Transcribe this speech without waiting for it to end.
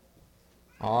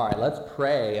All right, let's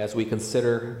pray as we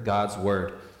consider God's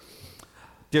word.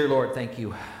 Dear Lord, thank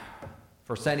you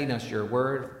for sending us your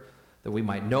word that we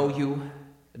might know you,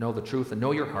 know the truth, and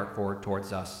know your heart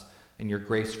towards us and your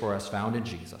grace for us found in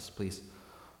Jesus. Please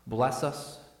bless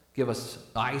us, give us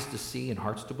eyes to see and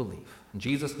hearts to believe. In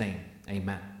Jesus' name,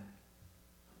 amen.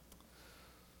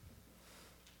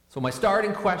 So my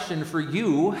starting question for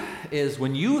you is,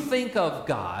 when you think of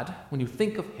God, when you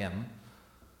think of him,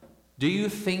 do you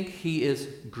think he is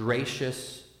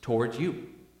gracious towards you?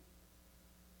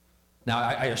 Now,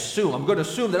 I'm going to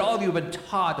assume that all of you have been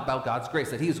taught about God's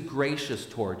grace, that he is gracious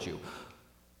towards you.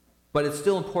 But it's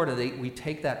still important that we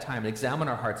take that time and examine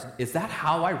our hearts. Is that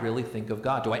how I really think of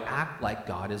God? Do I act like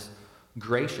God is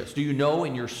gracious? Do you know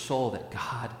in your soul that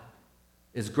God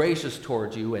is gracious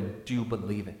towards you, and do you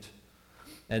believe it?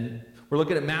 And we're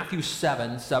looking at Matthew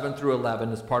 7 through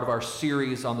 11 as part of our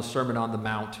series on the Sermon on the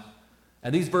Mount.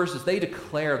 And these verses, they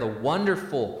declare the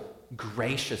wonderful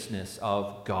graciousness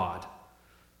of God.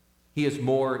 He is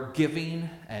more giving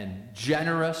and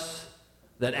generous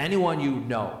than anyone you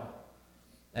know.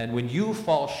 And when you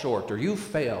fall short or you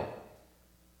fail,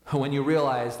 when you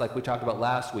realize, like we talked about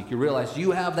last week, you realize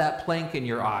you have that plank in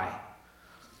your eye.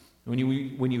 When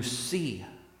you see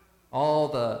all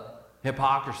the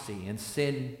hypocrisy and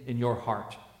sin in your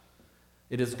heart,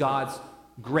 it is God's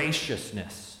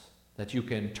graciousness that you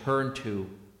can turn to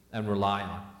and rely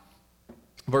on.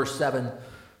 Verse 7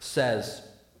 says,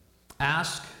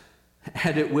 "Ask,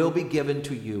 and it will be given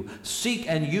to you. Seek,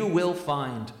 and you will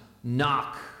find.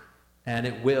 Knock, and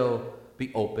it will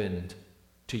be opened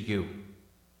to you."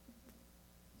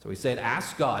 So he said,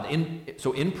 ask God.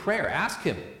 In prayer, ask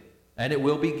him, and it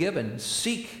will be given.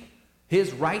 Seek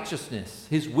his righteousness,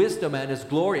 his wisdom, and his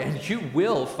glory, and you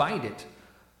will find it.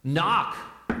 Knock,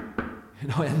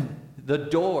 and the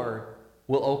door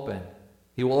will open.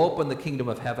 He will open the kingdom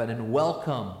of heaven and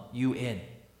welcome you in.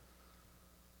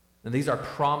 And these are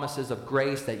promises of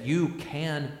grace that you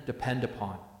can depend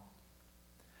upon.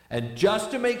 And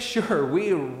just to make sure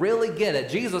we really get it,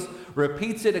 Jesus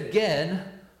repeats it again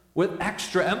with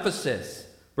extra emphasis.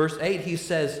 Verse 8, he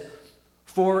says,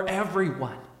 for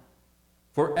everyone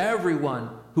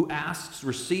who asks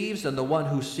receives, and the one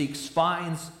who seeks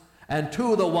finds, and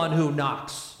to the one who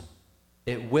knocks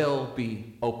it will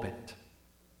be opened.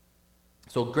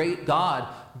 So great God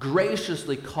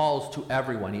graciously calls to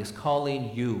everyone. He is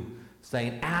calling you,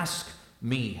 saying, ask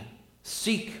me,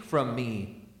 seek from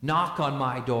me, knock on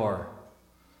my door.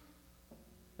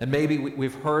 And maybe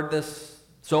we've heard this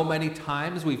so many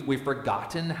times, we've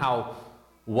forgotten how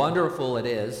wonderful it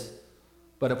is.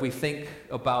 But if we think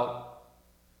about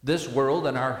this world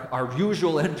and our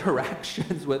usual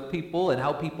interactions with people and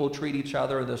how people treat each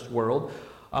other in this world,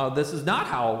 this is not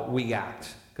how we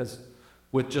act, because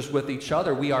with each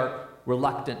other, we are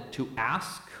reluctant to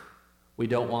ask. We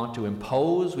don't want to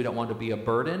impose. We don't want to be a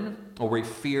burden, or we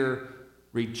fear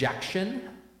rejection,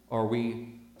 or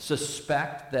we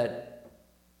suspect that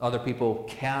other people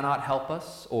cannot help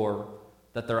us, or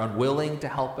that they're unwilling to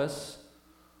help us,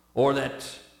 or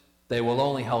that they will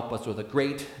only help us with a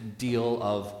great deal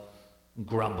of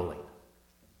grumbling.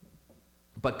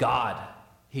 But God,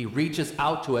 he reaches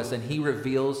out to us and he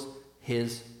reveals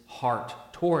his heart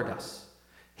toward us.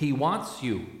 He wants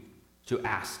you to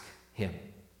ask him,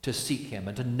 to seek him,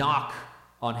 and to knock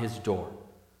on his door.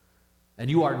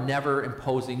 And you are never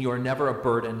imposing, you are never a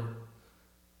burden.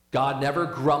 God never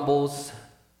grumbles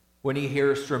when he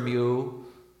hears from you,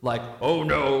 like, oh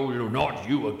no, not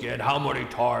you again. How many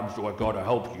times do I got to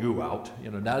help you out?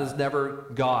 That is never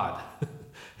God.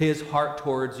 His heart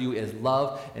towards you is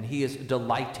love, and he is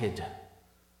delighted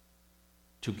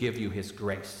to give you his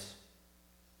grace.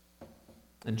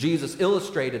 And Jesus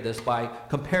illustrated this by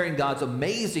comparing God's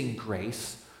amazing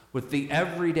grace with the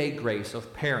everyday grace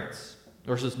of parents.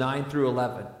 Verses 9 through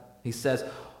 11. He says,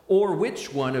 or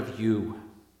which one of you,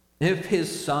 if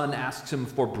his son asks him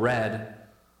for bread,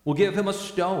 will give him a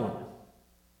stone?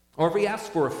 Or if he asks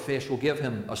for a fish, will give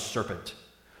him a serpent?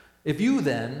 If you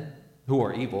then, who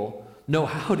are evil, know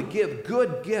how to give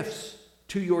good gifts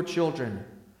to your children,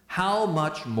 how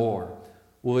much more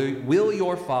will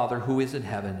your Father who is in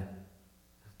heaven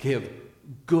give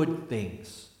good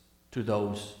things to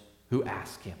those who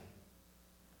ask him?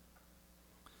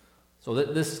 So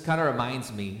this kind of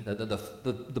reminds me,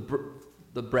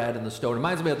 the bread and the stone,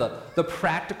 reminds me of the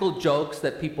practical jokes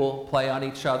that people play on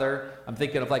each other. I'm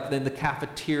thinking of like in the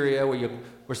cafeteria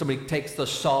where somebody takes the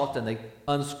salt and they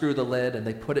unscrew the lid and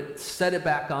they set it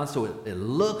back on so it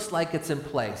looks like it's in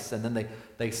place, and then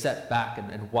they sit back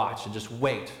and watch and just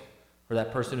wait for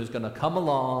that person who's going to come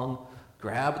along,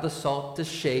 grab the salt to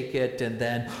shake it, and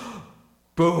then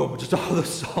boom, just all the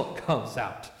salt comes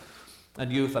out.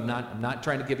 And youth, I'm not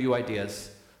trying to give you ideas.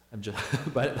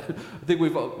 But I think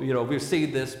we've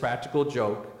seen this practical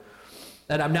joke.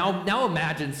 And I'm now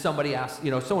imagine somebody asks,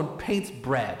 someone paints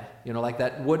bread, like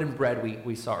that wooden bread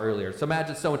we saw earlier. So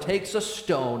imagine someone takes a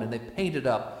stone and they paint it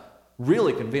up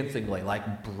really convincingly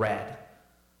like bread.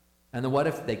 And then what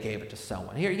if they gave it to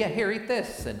someone? Here, eat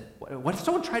this. And what if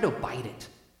someone tried to bite it?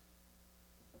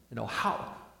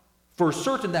 How? For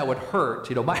certain that would hurt.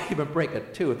 Might even break a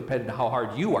tooth depending on how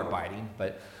hard you are biting.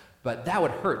 But that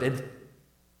would hurt. And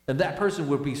that person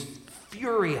would be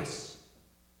furious.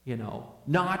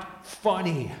 Not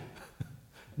funny.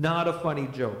 Not a funny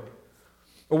joke.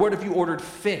 Or what if you ordered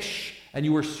fish and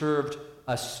you were served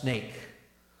a snake?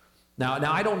 Now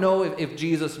I don't know if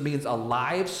Jesus means a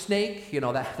live snake.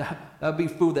 That would be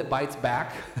food that bites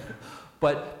back.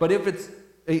 but if it's,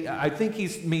 I think he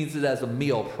means it as a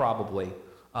meal probably.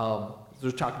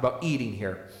 We're talking about eating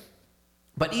here.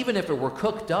 But even if it were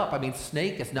cooked up,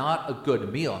 snake is not a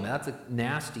good meal. that's a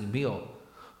nasty meal.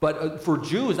 But for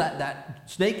Jews, that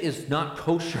snake is not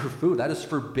kosher food. That is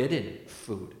forbidden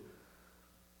food.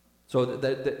 So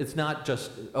that it's not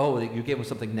just, you gave them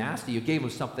something nasty. You gave them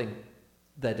something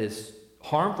that is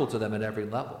harmful to them at every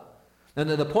level. And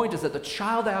then the point is that the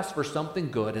child asked for something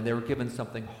good and they were given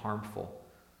something harmful.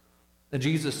 And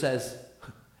Jesus says,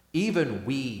 even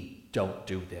we don't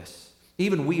do this.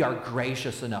 Even we are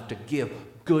gracious enough to give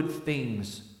good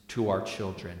things to our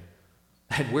children.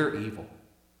 And we're evil.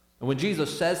 And when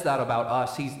Jesus says that about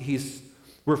us, he's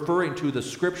referring to the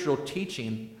scriptural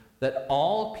teaching that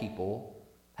all people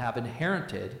have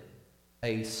inherited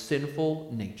a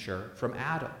sinful nature from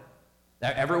Adam.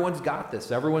 Everyone's got this.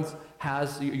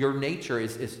 Your nature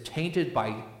is tainted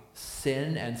by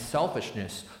sin and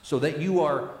selfishness, so that you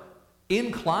are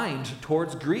inclined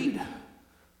towards greed,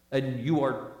 and you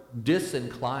are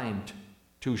disinclined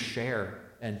to share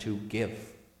and to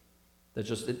give. That's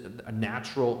just a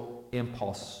natural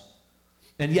impulse.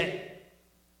 And yet,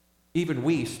 even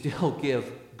we still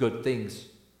give good things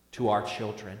to our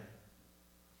children.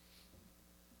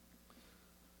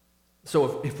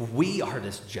 So if we are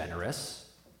this generous,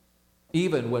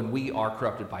 even when we are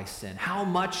corrupted by sin, how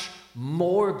much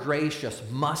more gracious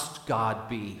must God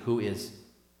be who is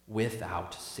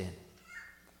without sin?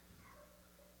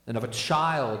 And if a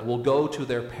child will go to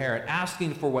their parent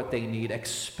asking for what they need,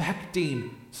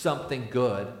 expecting something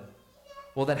good,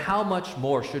 well then how much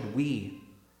more should we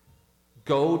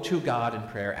go to God in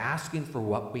prayer asking for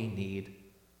what we need,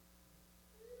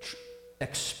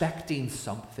 expecting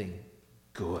something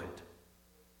good?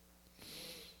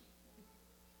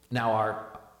 Now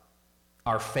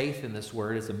our faith in this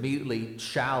word is immediately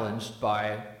challenged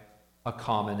by a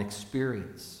common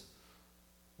experience.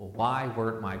 Well, why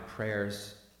weren't my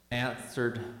prayers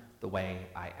answered the way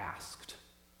I asked?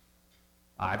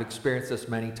 I've experienced this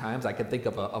many times. I can think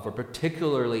of a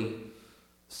particularly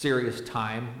serious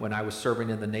time when I was serving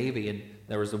in the Navy, and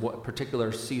there was a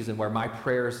particular season where my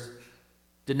prayers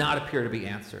did not appear to be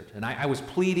answered. And I was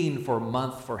pleading for a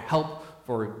month for help,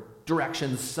 for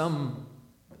directions, some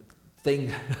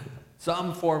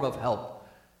form of help,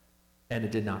 and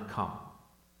it did not come.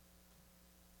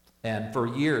 And for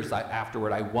years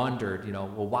afterward, I wondered,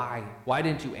 well, why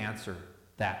didn't you answer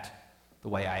that the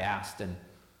way I asked?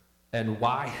 And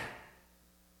why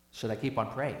should I keep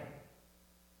on praying?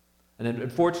 And then,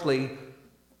 unfortunately,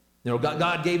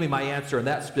 God gave me my answer in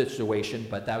that situation,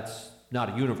 but that's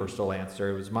not a universal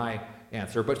answer. It was my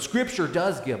answer. But Scripture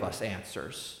does give us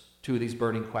answers to these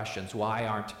burning questions.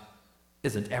 Why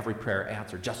isn't every prayer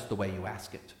answered just the way you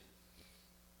ask it?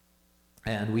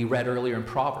 And we read earlier in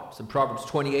Proverbs. And Proverbs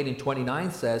 28 and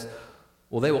 29 says,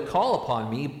 well, they will call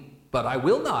upon me, but I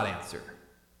will not answer.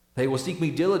 They will seek me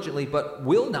diligently, but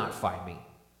will not find me.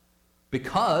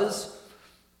 Because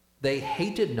they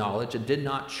hated knowledge and did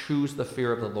not choose the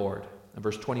fear of the Lord. In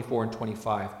verse 24 and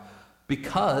 25.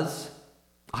 Because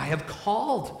I have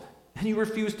called, and you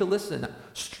refuse to listen.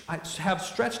 I have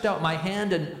stretched out my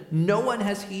hand, and no one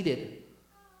has heeded.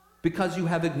 Because you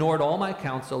have ignored all my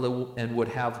counsel and would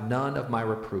have none of my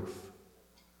reproof.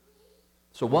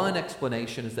 So one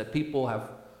explanation is that people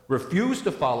have refused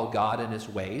to follow God in his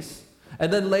ways.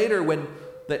 And then later, when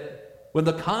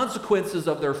the consequences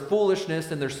of their foolishness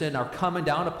and their sin are coming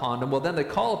down upon them, well, then they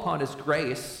call upon his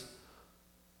grace,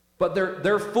 but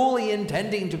they're fully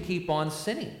intending to keep on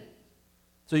sinning.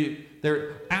 So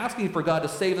they're asking for God to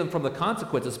save them from the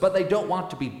consequences, but they don't want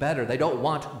to be better. They don't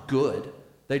want good.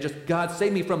 They just, God,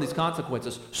 save me from these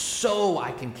consequences so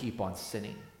I can keep on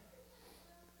sinning.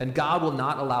 And God will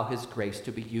not allow his grace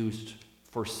to be used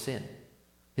for sin.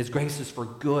 His grace is for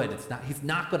good. He's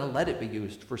not going to let it be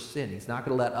used for sin. He's not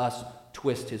going to let us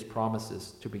twist his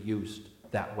promises to be used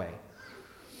that way.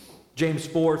 James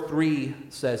 4:3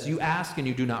 says, "You ask and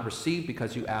you do not receive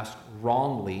because you ask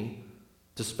wrongly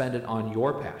to spend it on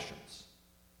your passions."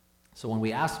 So when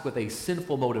we ask with a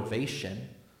sinful motivation,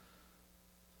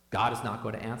 God is not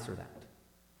going to answer that.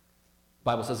 The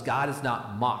Bible says God is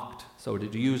not mocked. So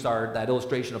to use that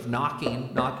illustration of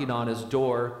knocking on his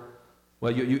door,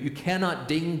 well, you cannot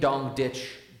ding-dong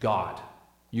ditch God.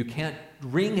 You can't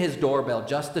ring his doorbell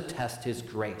just to test his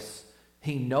grace.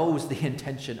 He knows the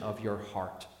intention of your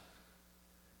heart.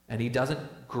 And he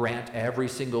doesn't grant every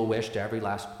single wish to every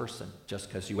last person just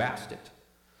because you asked it.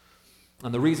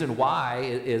 And the reason why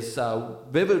is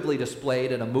vividly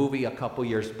displayed in a movie a couple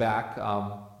years back.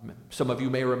 Some of you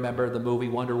may remember the movie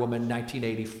Wonder Woman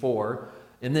 1984.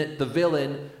 In that the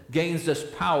villain gains this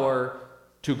power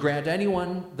to grant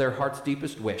anyone their heart's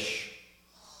deepest wish,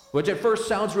 which at first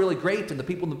sounds really great, and the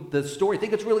people in the story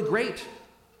think it's really great.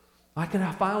 I can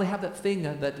finally have that thing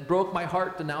that broke my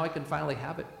heart, and now I can finally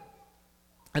have it.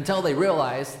 Until they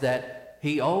realize that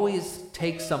he always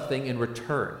takes something in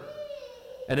return.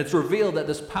 And it's revealed that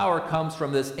this power comes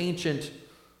from this ancient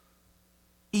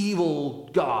evil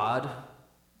god,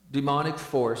 demonic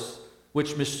force,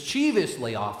 which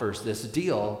mischievously offers this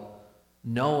deal,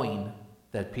 knowing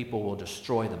that people will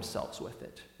destroy themselves with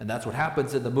it. And that's what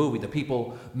happens in the movie. The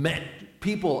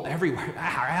people everywhere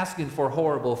are asking for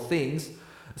horrible things,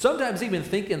 sometimes even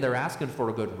thinking they're asking for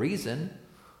a good reason,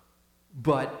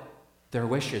 but their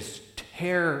wishes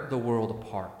tear the world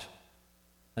apart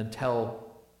until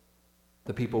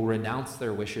the people renounce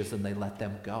their wishes and they let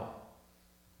them go.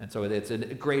 And so it's a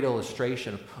great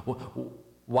illustration of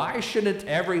why shouldn't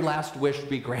every last wish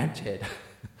be granted?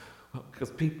 Because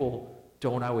people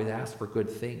don't always ask for good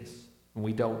things, and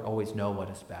we don't always know what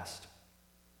is best.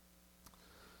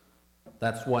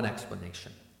 That's one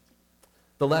explanation.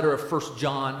 The letter of 1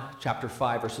 John chapter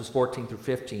 5, verses 14 through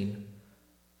 15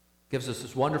 gives us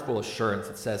this wonderful assurance.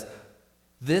 It says,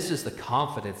 "This is the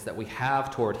confidence that we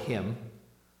have toward him,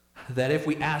 that if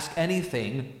we ask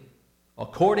anything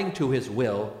according to his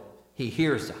will, he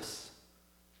hears us.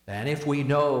 And if we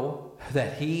know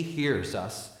that he hears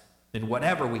us in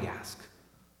whatever we ask,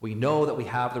 we know that we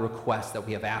have the request that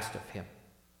we have asked of him."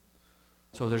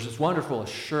 So there's this wonderful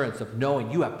assurance of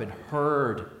knowing you have been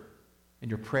heard and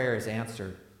your prayer is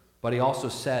answered. But he also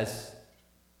says,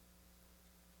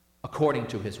 according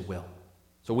to his will.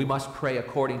 So we must pray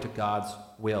according to God's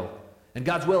will. And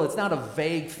God's will, it's not a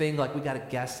vague thing like we got to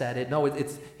guess at it. No,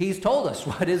 he's told us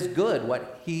what is good,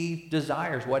 what he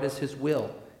desires, what is his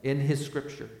will in his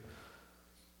scripture.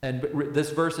 And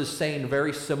this verse is saying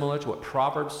very similar to what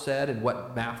Proverbs said and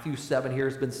what Matthew 7 here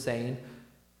has been saying.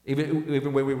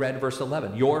 Even when we read verse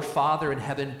 11, "Your Father in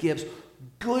heaven gives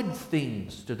good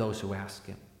things to those who ask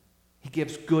him." He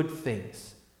gives good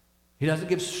things. He doesn't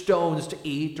give stones to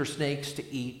eat or snakes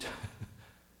to eat.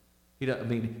 He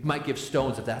might give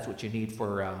stones if that's what you need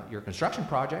for your construction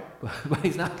project, but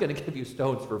he's not going to give you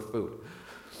stones for food.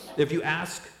 If you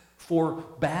ask for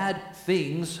bad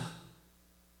things,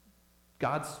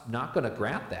 God's not going to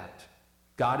grant that.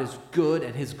 God is good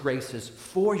and his grace is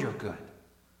for your good.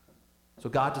 So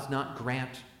God does not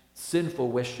grant sinful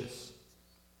wishes.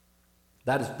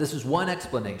 This is one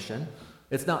explanation.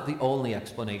 It's not the only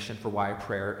explanation for why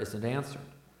prayer isn't answered.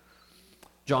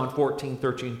 John 14,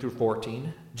 13 through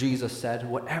 14, Jesus said,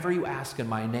 "Whatever you ask in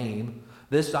my name,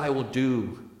 this I will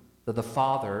do, that the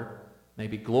Father may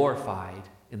be glorified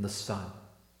in the Son.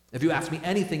 If you ask me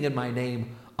anything in my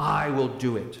name, I will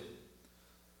do it."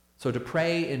 So to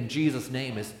pray in Jesus'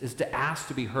 name is to ask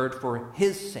to be heard for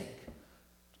his sake.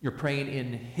 You're praying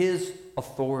in his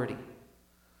authority.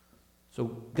 So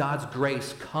God's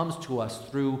grace comes to us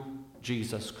through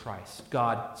Jesus Christ.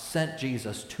 God sent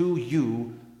Jesus to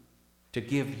you to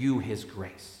give you his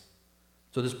grace.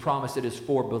 So this promise, it is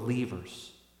for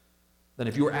believers. Then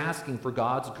if you're asking for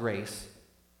God's grace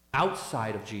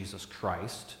outside of Jesus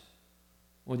Christ,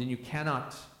 well, then you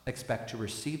cannot expect to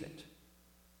receive it.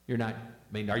 You're not,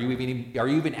 are you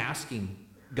even asking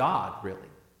God, really?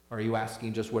 Or are you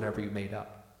asking just whatever you made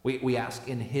up? We ask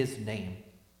in his name,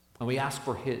 and we ask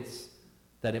for his,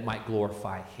 that it might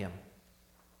glorify him.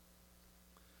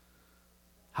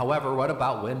 However, what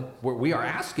about when we are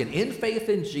asking in faith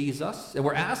in Jesus, and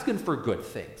we're asking for good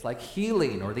things, like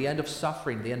healing or the end of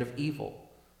suffering, the end of evil?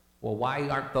 Well, why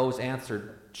aren't those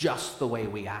answered just the way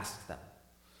we ask them?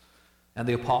 And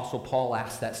the Apostle Paul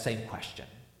asked that same question.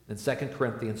 In 2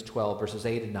 Corinthians 12, verses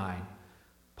 8 and 9,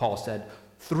 Paul said,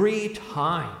 3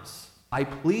 times I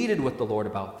pleaded with the Lord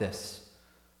about this,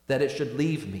 that it should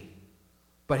leave me.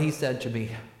 But he said to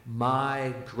me,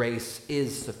 my grace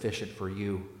is sufficient for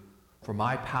you, for For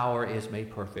my power is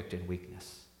made perfect in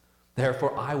weakness.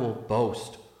 Therefore I will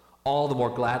boast all the more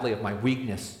gladly of my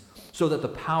weakness, so that the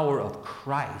power of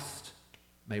Christ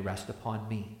may rest upon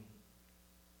me.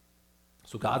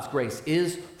 So God's grace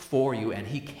is for you, and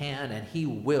he can and he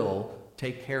will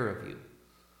take care of you.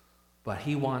 But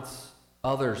he wants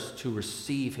others to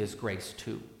receive his grace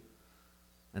too.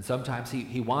 And sometimes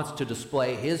he wants to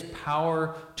display his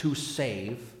power to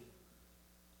save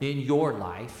in your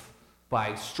life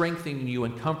by strengthening you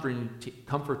and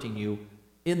comforting you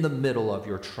in the middle of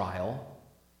your trial,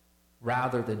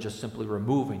 rather than just simply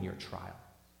removing your trial.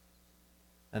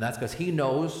 And that's because he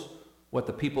knows what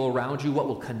the people around you, what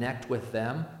will connect with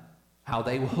them, how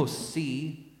they will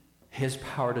see his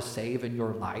power to save in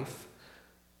your life.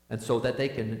 And so that they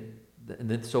can,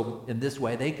 so in this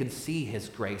way, they can see his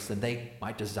grace and they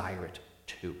might desire it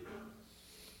too.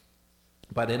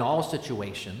 But in all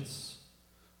situations,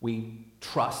 we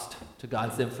trust to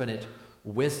God's infinite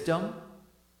wisdom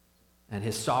and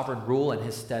his sovereign rule and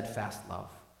his steadfast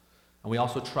love. And we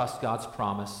also trust God's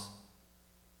promise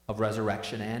of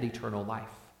resurrection and eternal life.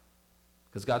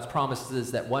 Because God's promise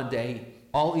is that one day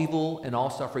all evil and all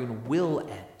suffering will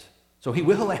end. So he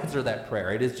will answer that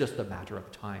prayer. It is just a matter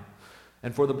of time.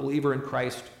 And for the believer in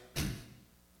Christ,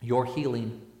 your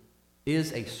healing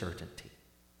is a certainty.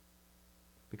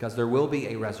 Because there will be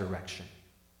a resurrection.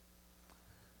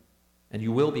 And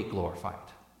you will be glorified.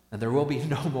 And there will be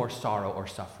no more sorrow or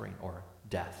suffering or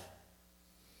death.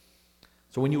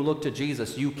 So when you look to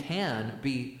Jesus, you can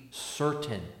be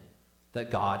certain that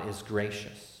God is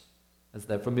gracious. As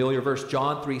the familiar verse,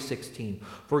 John 3:16,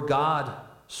 for God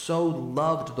so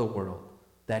loved the world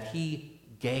that he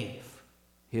gave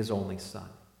his only Son,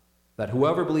 that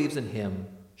whoever believes in him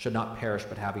should not perish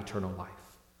but have eternal life.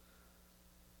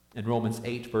 In Romans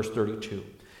 8, verse 32,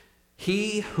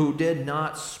 he who did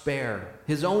not spare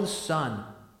his own Son,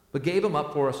 but gave him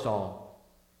up for us all,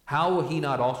 how will he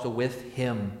not also with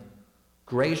him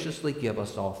graciously give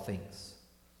us all things?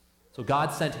 So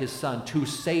God sent his Son to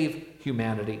save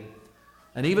humanity.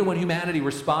 And even when humanity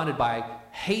responded by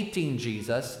hating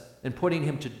Jesus and putting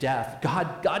him to death,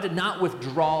 God did not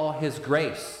withdraw his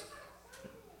grace.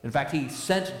 In fact, he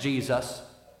sent Jesus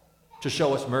to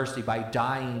show us mercy by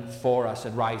dying for us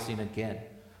and rising again.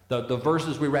 The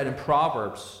verses we read in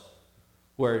Proverbs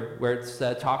where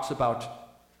it talks about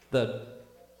the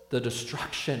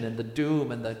destruction and the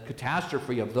doom and the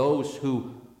catastrophe of those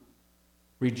who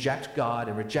reject God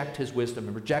and reject his wisdom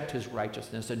and reject his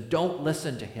righteousness and don't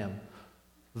listen to him.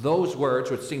 Those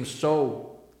words, which seem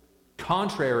so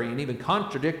contrary and even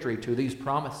contradictory to these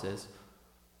promises,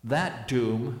 that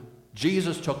doom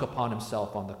Jesus took upon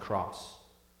himself on the cross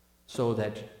so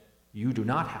that you do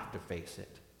not have to face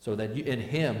it, so that in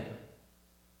him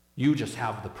you just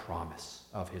have the promise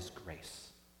of his grace.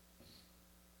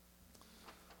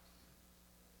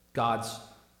 God's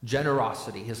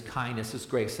generosity, his kindness, his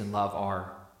grace, and love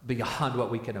are beyond what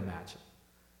we can imagine.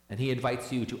 And he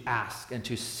invites you to ask and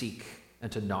to seek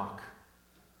and to knock.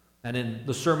 And in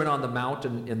the Sermon on the Mount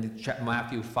in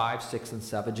Matthew 5, 6, and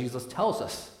 7, Jesus tells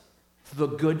us the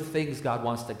good things God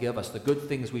wants to give us, the good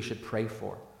things we should pray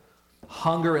for.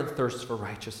 Hunger and thirst for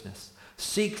righteousness.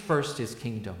 Seek first his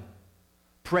kingdom.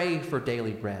 Pray for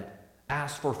daily bread.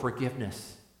 Ask for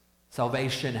forgiveness,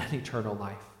 salvation, and eternal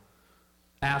life.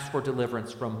 Ask for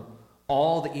deliverance from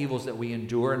all the evils that we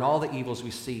endure and all the evils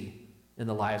we see in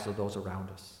the lives of those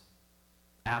around us.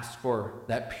 Ask for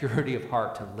that purity of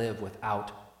heart to live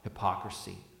without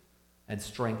hypocrisy and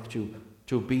strength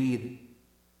to be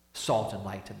salt and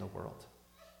light in the world.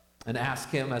 And ask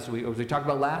him, as we talked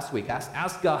about last week,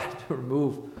 ask God to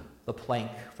remove the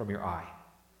plank from your eye.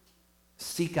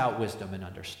 Seek out wisdom and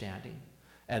understanding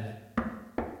and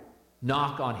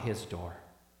knock on his door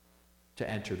to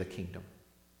enter the kingdom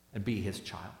and be his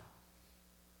child.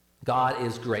 God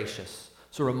is gracious.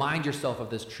 So remind yourself of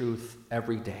this truth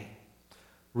every day.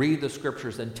 Read the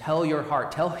scriptures and tell your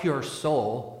heart, tell your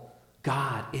soul,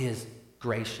 God is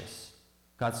gracious.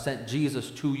 God sent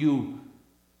Jesus to you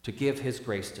to give his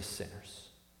grace to sinners.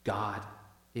 God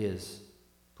is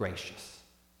gracious.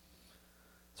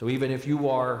 So even if you've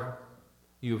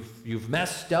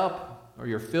messed up, or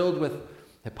you're filled with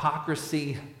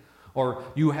hypocrisy, or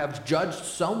you have judged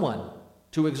someone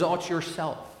to exalt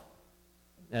yourself,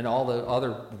 and all the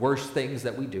other worst things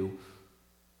that we do,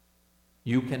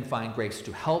 you can find grace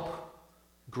to help,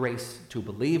 grace to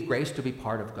believe, grace to be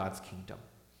part of God's kingdom.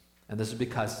 And this is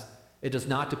because it does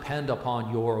not depend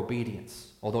upon your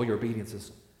obedience. Although your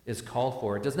obedience is called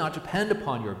for, it does not depend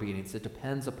upon your obedience. It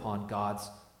depends upon God's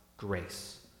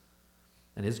grace.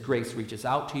 And his grace reaches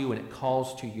out to you and it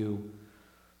calls to you,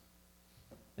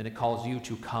 and it calls you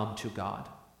to come to God.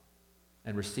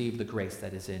 and receive the grace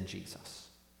that is in Jesus.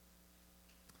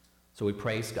 So we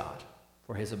praise God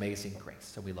for his amazing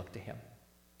grace, and we look to him.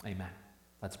 Amen.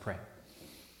 Let's pray.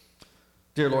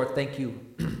 Dear Lord, thank you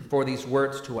for these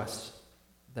words to us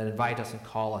that invite us and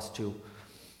call us to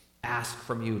ask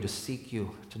from you, to seek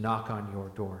you, to knock on your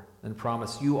door, and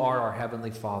promise you are our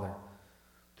heavenly Father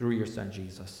through your Son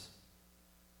Jesus.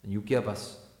 And you give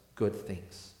us good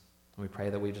things. And we pray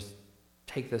that we just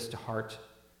take this to heart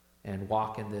and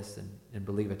walk in this and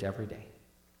believe it every day.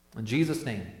 In Jesus'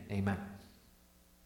 name, amen.